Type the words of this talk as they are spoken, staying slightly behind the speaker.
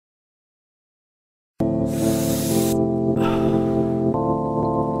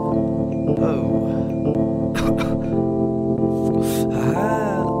Oh.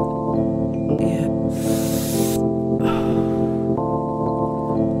 Yeah.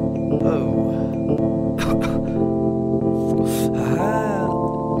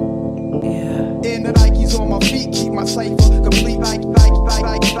 Yeah. In the Nikes on my feet, keep my cipher complete. Nikes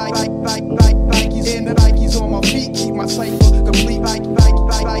in the Nikes on my feet, keep my cipher complete.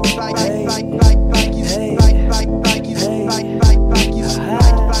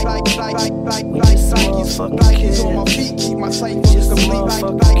 Nikes on my feet, keep my cipher complete.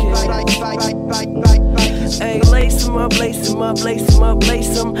 Hey, lace 'em up, lace 'em up, lace 'em up,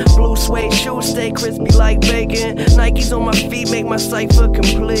 lace 'em. Blue suede shoes stay crispy like bacon. Nikes on my feet make my cipher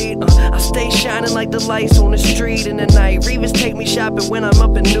complete. I stay shining like the lights on the street in the night. Reavers take me shopping when I'm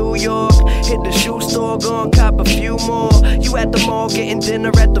up in New York. Hit the shoe store, go and cop a few more. You at the mall getting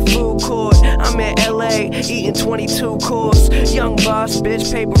dinner at the food court. I'm in LA eating 22 course. Young boss,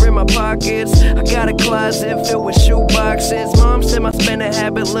 bitch, paper in my pockets. I got a closet filled with shoe boxes. Mom said my spending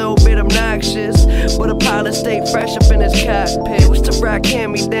habit a little bit obnoxious, but a pilot stay fresh up in his cockpit. Used to rock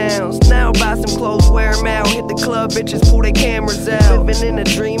hand-me-downs, now buy some clothes, wear 'em out. Hit the club, bitches pull their cameras out. Living in a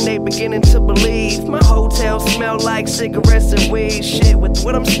dream, they beginning to believe. My hotel smell like cigarettes and weed. Shit, with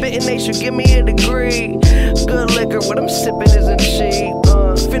what I'm spitting, they should give me a degree. Good liquor, what I'm sipping isn't cheap.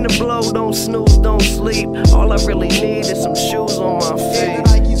 Finna blow, don't snooze, don't sleep. All I really need is some shoes on my feet. In the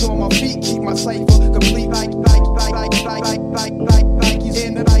Nikes on my feet, keep my cipher complete. Nikes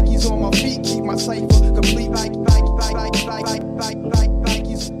in the Nikes on my feet, keep my cipher complete.